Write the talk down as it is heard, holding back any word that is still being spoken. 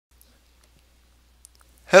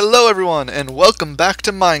Hello everyone, and welcome back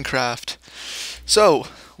to Minecraft. So,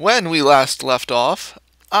 when we last left off,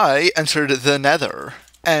 I entered the Nether,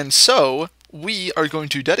 and so we are going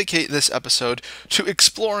to dedicate this episode to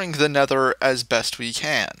exploring the Nether as best we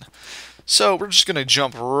can. So, we're just gonna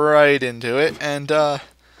jump right into it, and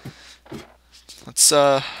let's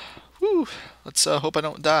hope I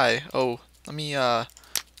don't die. Oh, let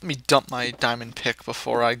me dump my diamond pick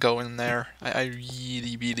before I go in there. I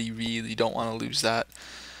really don't want to lose that.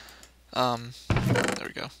 There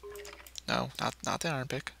we go. No, not the iron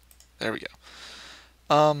pick. There we go.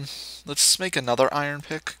 Let's make another iron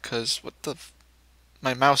pick, cause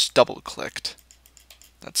my mouse double clicked.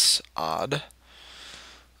 That's odd.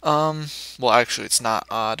 Well actually it's not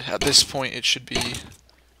odd. At this point it should be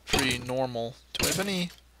pretty normal. Do I have any?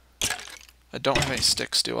 I don't have any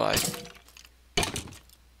sticks, do I?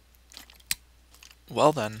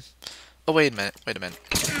 Well then. Oh wait a minute.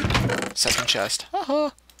 Second chest. Haha.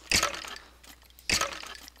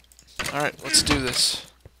 Alright, let's do this.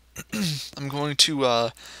 I'm going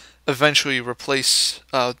to eventually replace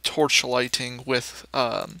torch lighting with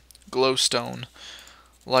glowstone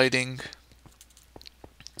lighting.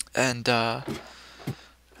 And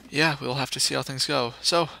yeah, we'll have to see how things go.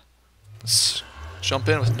 So, let's jump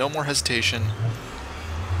in with no more hesitation.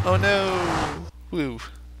 Oh no! Woo.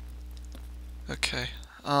 Okay.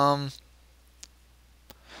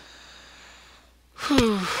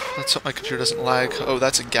 Whew. Let's hope my computer doesn't lag. Oh,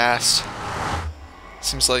 that's a gas.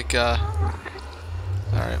 Seems like,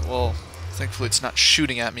 alright, well, thankfully it's not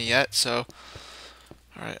shooting at me yet, so...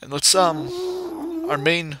 Alright, and let's, our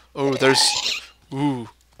main... Oh, there's... Ooh,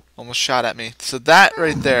 almost shot at me. So that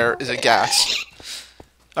right there is a gas.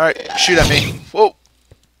 Alright, shoot at me. Whoa!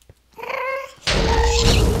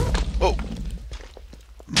 Whoa!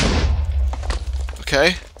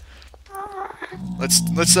 Okay. Let's,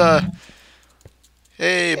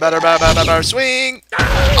 hey, batter, swing!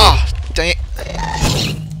 Ah, oh, dang it.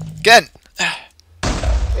 Again!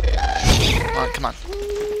 Come on.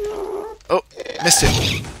 Oh, missed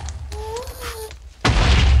it.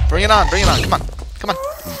 Bring it on, come on.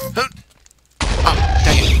 Oh,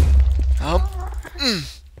 dang it.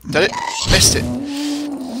 Did it? Missed it.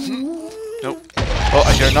 Nope. Oh,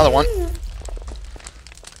 I hear another one.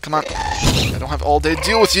 Come on. I don't have all day to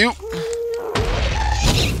deal with you.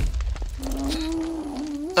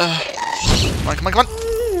 Come on.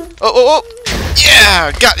 Oh.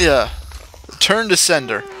 Yeah, got ya. Return to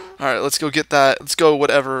sender. Alright, let's go get that. Let's go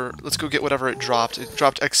get whatever it dropped. It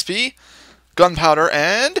dropped XP, gunpowder,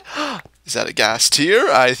 and... Is that a gas tier?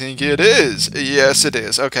 I think it is. Yes, it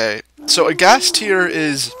is. Okay. So a gas tier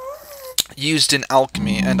is used in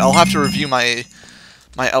alchemy, and I'll have to review my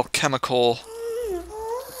alchemical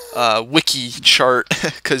wiki chart,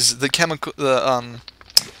 because the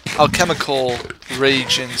alchemical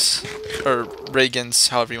reagents,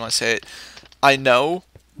 however you want to say it, I know,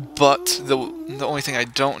 but the only thing I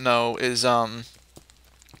don't know is how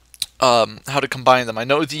to combine them. I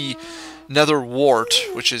know the nether wart,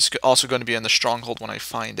 which is also going to be in the stronghold when I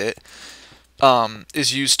find it,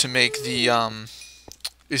 is used to make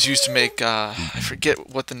I forget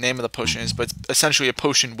what the name of the potion is, but it's essentially a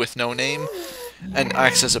potion with no name and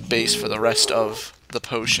acts as a base for the rest of the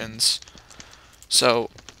potions.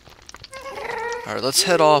 So, alright, let's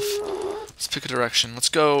head off. Let's pick a direction. Let's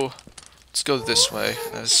go this way,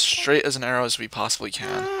 as straight as an arrow as we possibly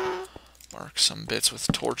can. Mark some bits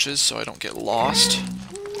with torches so I don't get lost.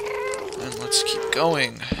 And let's keep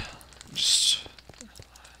going.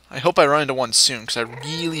 I hope I run into one soon, because I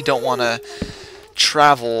really don't want to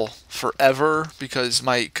travel forever, because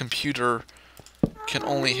my computer can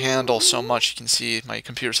only handle so much. You can see my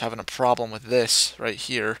computer's having a problem with this right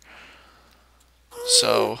here.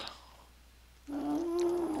 So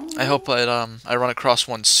I hope I run across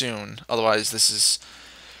one soon. Otherwise, this is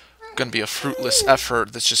going to be a fruitless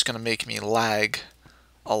effort that's just going to make me lag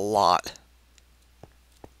a lot.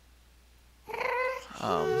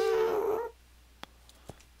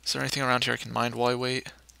 Is there anything around here I can mine while I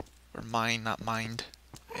wait? Or mine, not mined.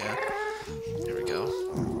 Yeah. Here we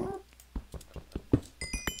go.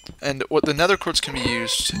 And what the nether quartz can be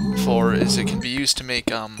used for is it can be used to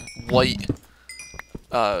make white,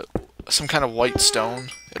 some kind of white stone.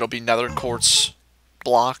 It'll be nether quartz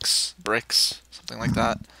blocks, bricks, something like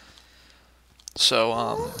that.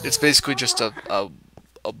 So it's basically just it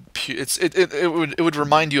would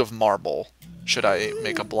remind you of marble. Should I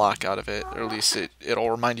make a block out of it, or at least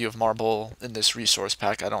it'll remind you of marble in this resource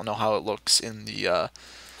pack. I don't know how it looks in the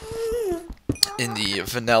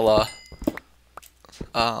vanilla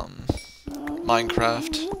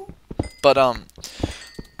Minecraft, but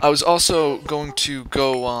I was also going to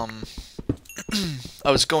go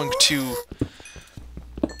I was going to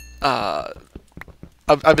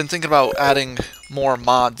I've been thinking about adding more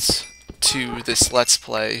mods to this Let's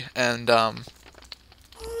Play, and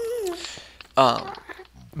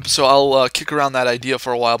so I'll kick around that idea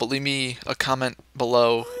for a while, but leave me a comment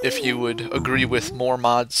below if you would agree with more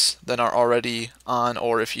mods than are already on,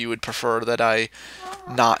 or if you would prefer that I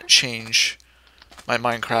not change my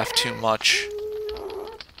Minecraft too much.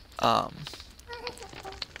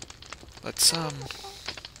 Let's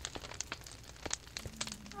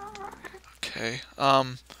okay.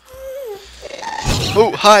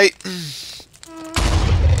 Oh, hi.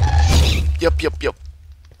 Yep. Yep.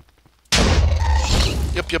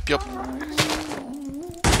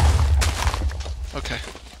 Okay.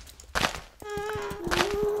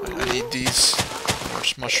 I need these.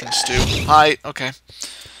 Mushroom stew. Hi. Okay.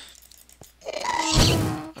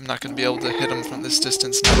 I'm not gonna be able to hit him from this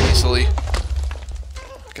distance not easily.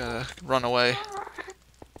 Gotta run away.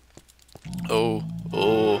 Oh.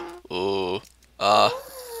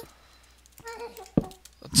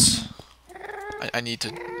 Let's. I need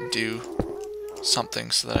to do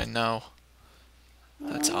something so that I know.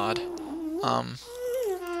 That's odd. I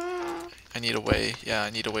need a way. Yeah, I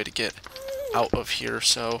need a way to get out of here.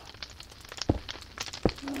 So.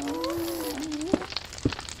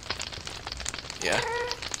 Yeah.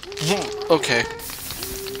 Okay.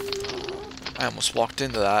 I almost walked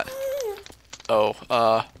into that.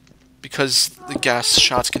 Oh, because the gas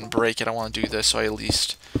shots can break it, I want to do this so I at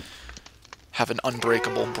least have an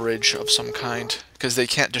unbreakable bridge of some kind. Because they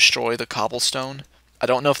can't destroy the cobblestone. I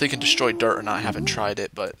don't know if they can destroy dirt or not, I haven't tried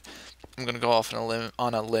it, but I'm going to go off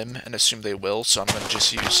on a limb and assume they will, so I'm going to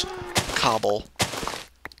just use cobble.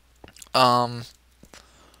 Hop.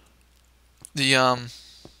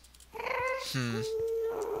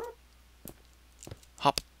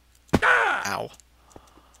 Ow.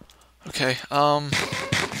 Okay,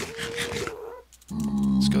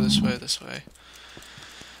 let's go this way.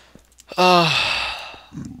 I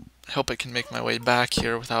hope I can make my way back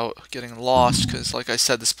here without getting lost, because like I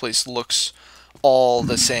said, this place looks all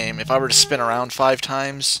the same. If I were to spin around 5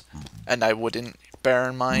 times, and I wouldn't bear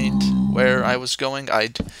in mind where I was going,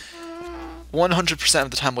 I'd 100%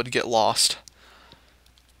 of the time would get lost.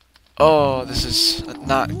 Oh, this is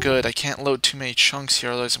not good. I can't load too many chunks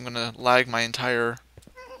here, otherwise I'm going to lag my entire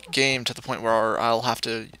game to the point where I'll have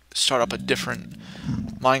to start up a different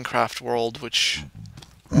Minecraft world, which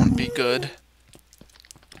won't be good.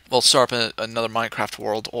 We'll start up another Minecraft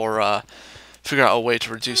world, or figure out a way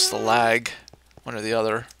to reduce the lag, one or the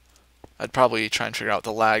other. I'd probably try and figure out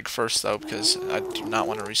the lag first, though, because I do not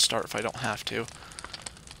want to restart if I don't have to.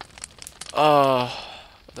 Oh,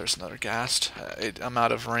 there's another ghast. I'm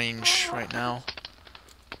out of range right now.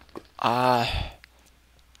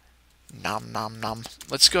 Nom.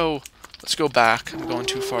 Let's go back. I'm going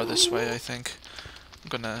too far this way, I think.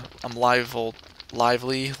 I'm liable.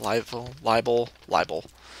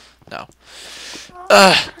 No.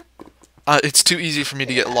 It's too easy for me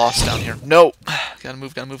to get lost down here. No! Gotta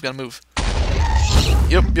move.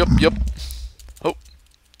 Yep. Oh.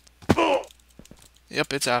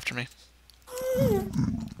 Yep, it's after me.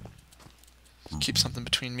 Keep something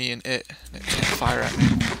between me and it can't fire at me.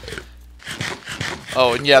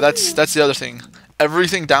 Oh, and yeah, that's the other thing.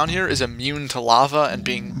 Everything down here is immune to lava and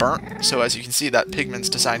being burnt, so as you can see, that pigment's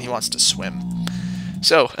deciding he wants to swim.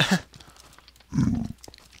 So,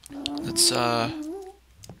 let's,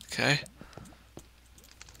 okay.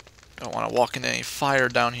 Don't want to walk into any fire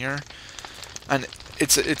down here. And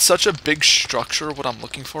it's such a big structure, what I'm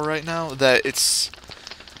looking for right now, that it's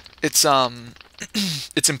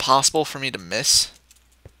impossible for me to miss.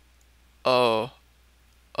 Oh.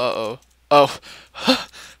 Uh-oh. Oh.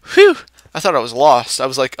 Whew! I thought I was lost. I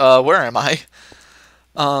was like, where am I?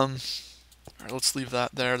 Alright, let's leave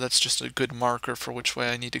that there. That's just a good marker for which way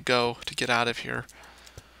I need to go to get out of here.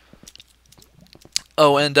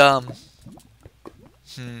 Oh, and, I'll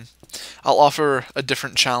offer a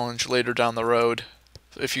different challenge later down the road.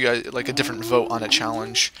 If you guys, like, a different vote on a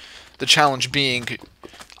challenge. The challenge being,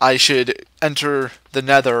 I should enter the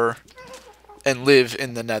Nether and live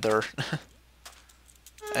in the Nether.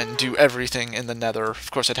 And do everything in the Nether. Of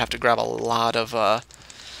course, I'd have to grab a lot of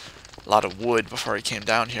wood before I came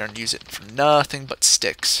down here and use it for nothing but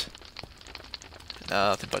sticks.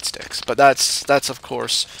 Nothing but sticks. But that's of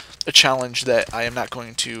course a challenge that I am not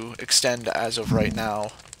going to extend as of right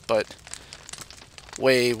now, but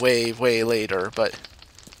way later. But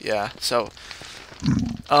yeah, so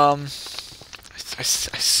I'm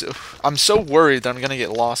so worried that I'm gonna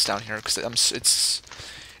get lost down here, because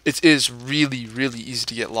it is really easy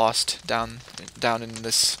to get lost down in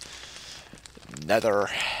this Nether.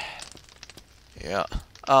 Yeah.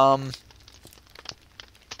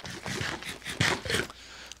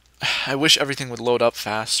 I wish everything would load up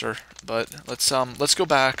faster, but let's go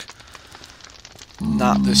back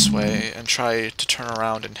not this way and try to turn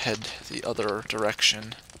around and head the other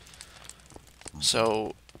direction.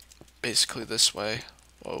 So basically this way.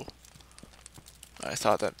 Whoa. I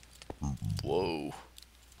thought that. Whoa.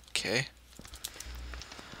 Okay.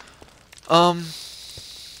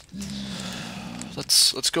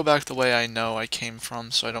 Let's go back the way I know I came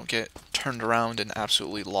from so I don't get turned around and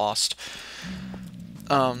absolutely lost.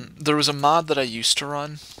 There was a mod that I used to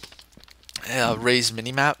run, Raise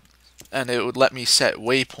Minimap, and it would let me set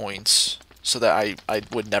waypoints so that I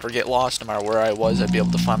would never get lost. No matter where I was, I'd be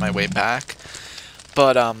able to find my way back.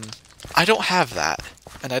 But I don't have that,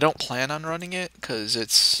 and I don't plan on running it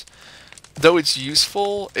because though it's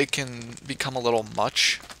useful, it can become a little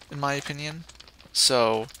much, in my opinion.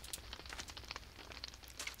 So,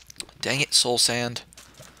 dang it, Soul Sand.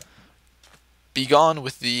 Be gone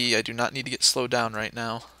with thee. I do not need to get slowed down right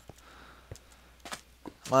now.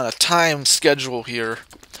 I'm on a time schedule here.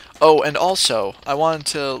 Oh, and also, I wanted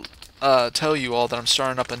to tell you all that I'm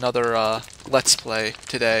starting up another Let's Play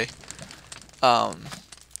today.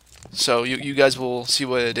 So you guys will see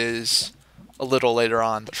what it is a little later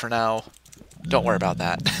on, but for now, don't worry about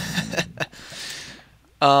that.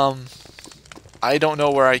 I don't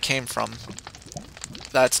know where I came from.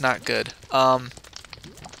 That's not good. I'm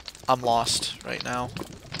lost right now.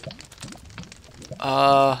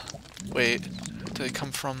 Wait, did I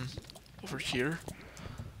come from over here?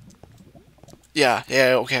 Yeah,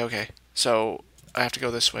 okay. So, I have to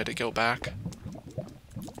go this way to go back.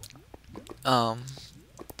 Yeah,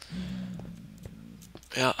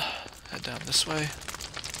 head down this way.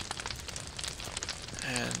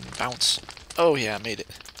 And bounce. Oh yeah, made it.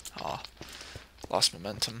 Aw, lost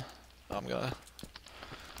momentum. I'm gonna...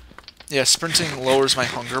 Yeah, sprinting lowers my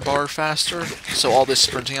hunger bar faster, so all this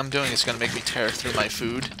sprinting I'm doing is gonna make me tear through my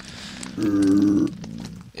food.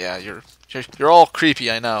 Yeah, you're all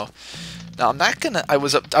creepy, I know. Now I'm not gonna. I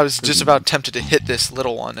was just about tempted to hit this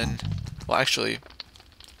little one, and well, actually,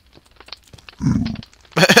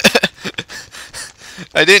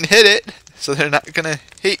 I didn't hit it, so they're not gonna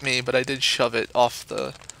hate me. But I did shove it off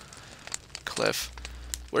the cliff.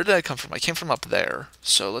 Where did I come from? I came from up there.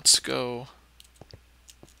 So let's go.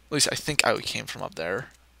 At least I think I came from up there.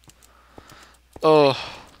 Oh,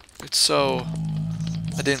 it's so...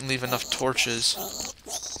 I didn't leave enough torches.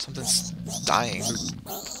 Something's dying. It's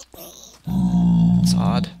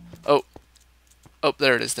odd. Oh. Oh,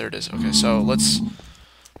 there it is, there it is. Okay, so let's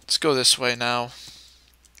go this way now.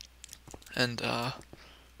 And,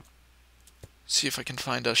 see if I can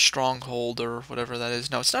find a stronghold or whatever that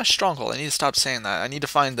is. No, it's not a stronghold. I need to stop saying that. I need to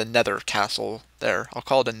find the Nether castle there. I'll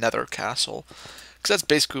call it a Nether castle. Because that's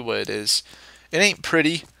basically what it is. It ain't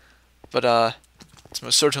pretty, but it's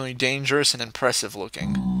most certainly dangerous and impressive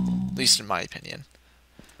looking. At least in my opinion.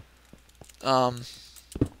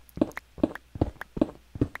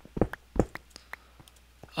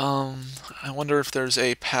 I wonder if there's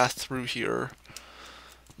a path through here.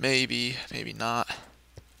 Maybe, maybe not.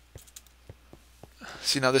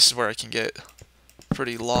 See, now this is where I can get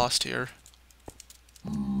pretty lost here.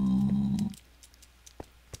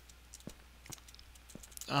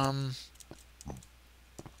 Oh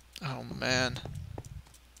man.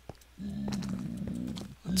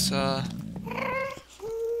 Let's, okay,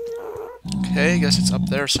 I guess it's up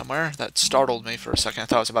there somewhere. That startled me for a second. I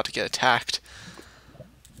thought I was about to get attacked.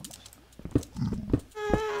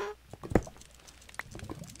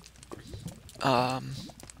 I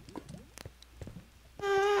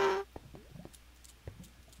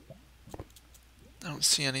don't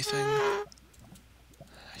see anything. I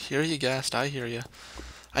hear you, Ghast. I hear you.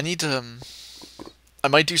 I need to... I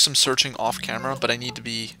might do some searching off camera, but I need to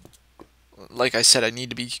be... Like I said, I need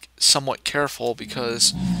to be somewhat careful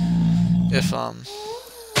because if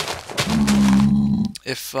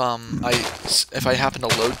I happen to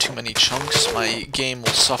load too many chunks, my game will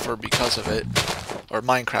suffer because of it. Or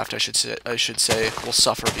Minecraft, I should say, will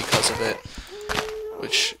suffer because of it,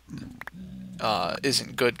 which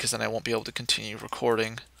isn't good because then I won't be able to continue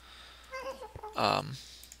recording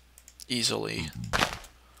easily,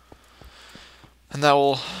 and that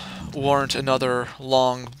will warrant another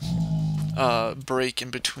long break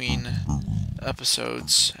in between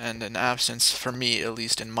episodes and an absence for me, at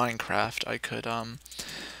least in Minecraft. I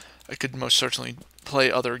could most certainly play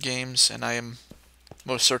other games, and I am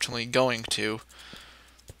most certainly going to.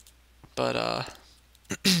 But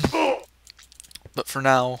but for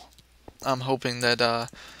now, I'm hoping that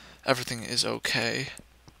everything is okay.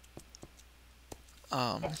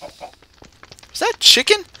 Is that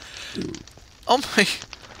chicken? Oh my...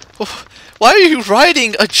 Why are you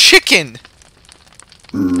riding a chicken?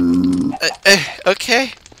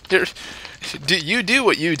 Okay. You do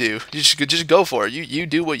what you do. You just go for it. You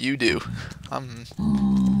do what you do.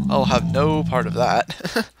 I'll have no part of that.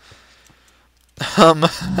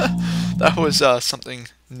 That was something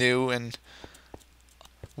new and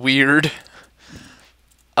weird.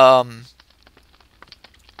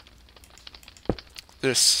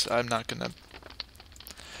 This I'm not gonna.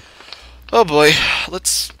 Oh boy,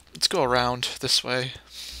 let's go around this way.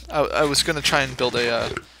 I was gonna try and build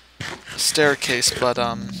a staircase, but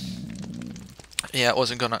yeah, it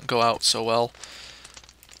wasn't gonna go out so well.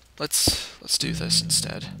 Let's do this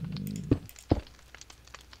instead.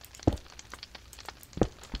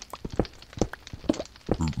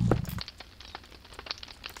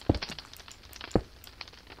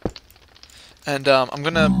 And I'm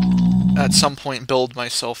gonna at some point build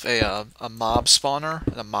myself a mob spawner,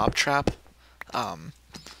 a mob trap, and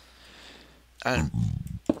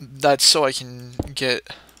that's so I can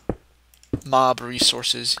get mob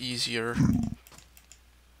resources easier.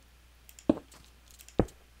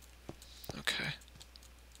 Okay.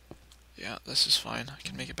 Yeah, this is fine. I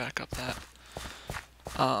can make it back up that.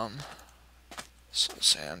 Soul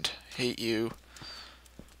sand. Hate you.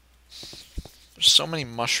 There's so many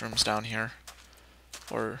mushrooms down here.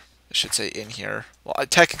 Or I should say in here. Well,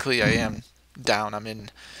 technically I am down. I'm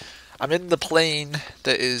in the plane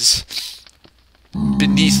that is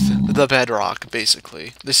beneath the bedrock,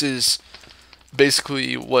 basically. This is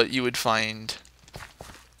basically what you would find.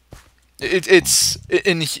 It's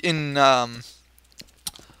in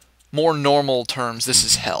more normal terms, this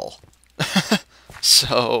is hell.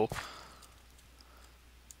 So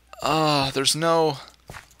there's no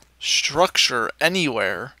structure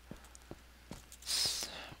anywhere.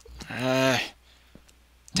 Dang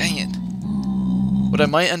it. What I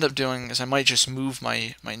might end up doing is I might just move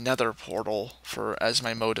my Nether portal as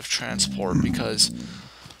my mode of transport, because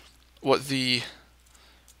what the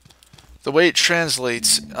way it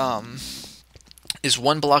translates is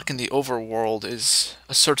 1 block in the overworld is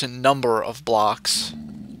a certain number of blocks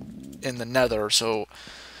in the Nether. So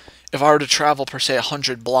if I were to travel per se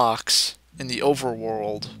 100 blocks in the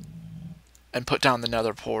overworld and put down the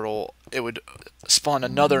Nether portal, it would spawn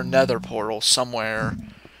another Nether portal somewhere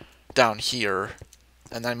down here,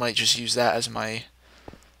 and I might just use that as my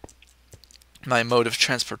mode of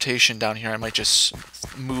transportation down here. I might just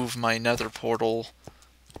move my Nether portal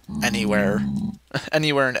anywhere,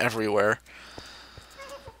 anywhere and everywhere.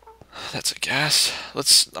 That's a gas.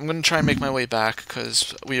 I'm gonna try and make my way back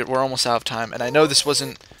because we're almost out of time, and I know this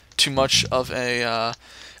wasn't too much of a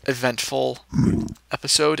eventful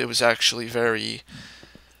episode. It was actually very,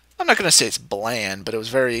 I'm not gonna say it's bland, but it was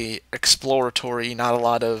very exploratory, not a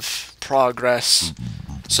lot of progress.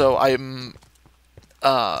 So I'm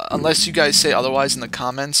unless you guys say otherwise in the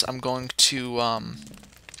comments, I'm going to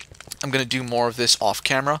do more of this off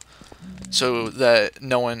camera so that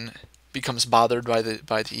no one becomes bothered by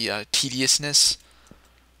the tediousness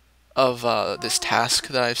of this task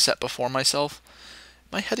that I've set before myself.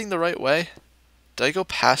 Am I heading the right way? Did I go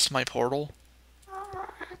past my portal?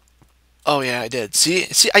 Oh yeah, I did. See,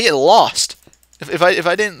 I get lost. If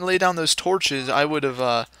I didn't lay down those torches, I would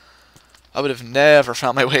have never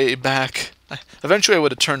found my way back. Eventually, I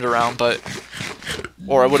would have turned around,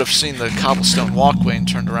 or I would have seen the cobblestone walkway and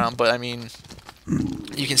turned around. But I mean,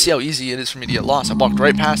 you can see how easy it is for me to get lost. I walked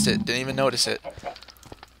right past it, didn't even notice it.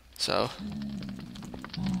 So,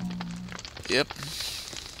 yep.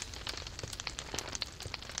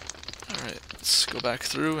 Alright, let's go back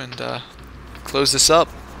through and close this up.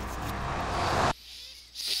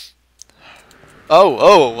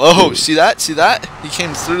 Oh, see that? See that? He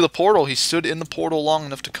came through the portal. He stood in the portal long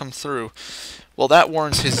enough to come through. Well, that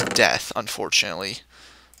warrants his death, unfortunately.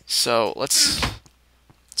 So, let's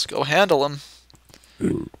go handle him.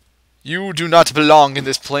 You do not belong in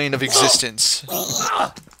this plane of existence.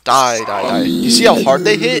 Die. You see how hard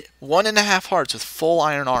they hit? 1.5 hearts with full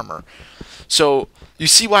iron armor. So, you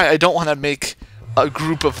see why I don't want to make a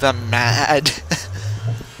group of them mad.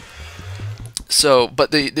 So,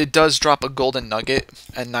 but it does drop a golden nugget,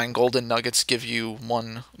 and 9 golden nuggets give you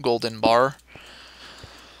 1 golden bar.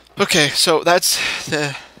 Okay, so that's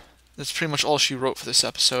pretty much all she wrote for this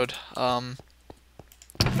episode. I'll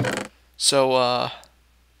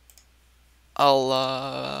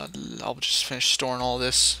just finish storing all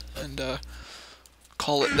this and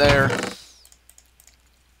call it there.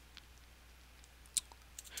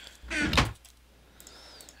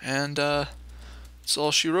 And that's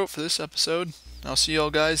all she wrote for this episode. I'll see y'all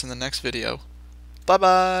guys in the next video. Bye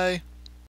bye!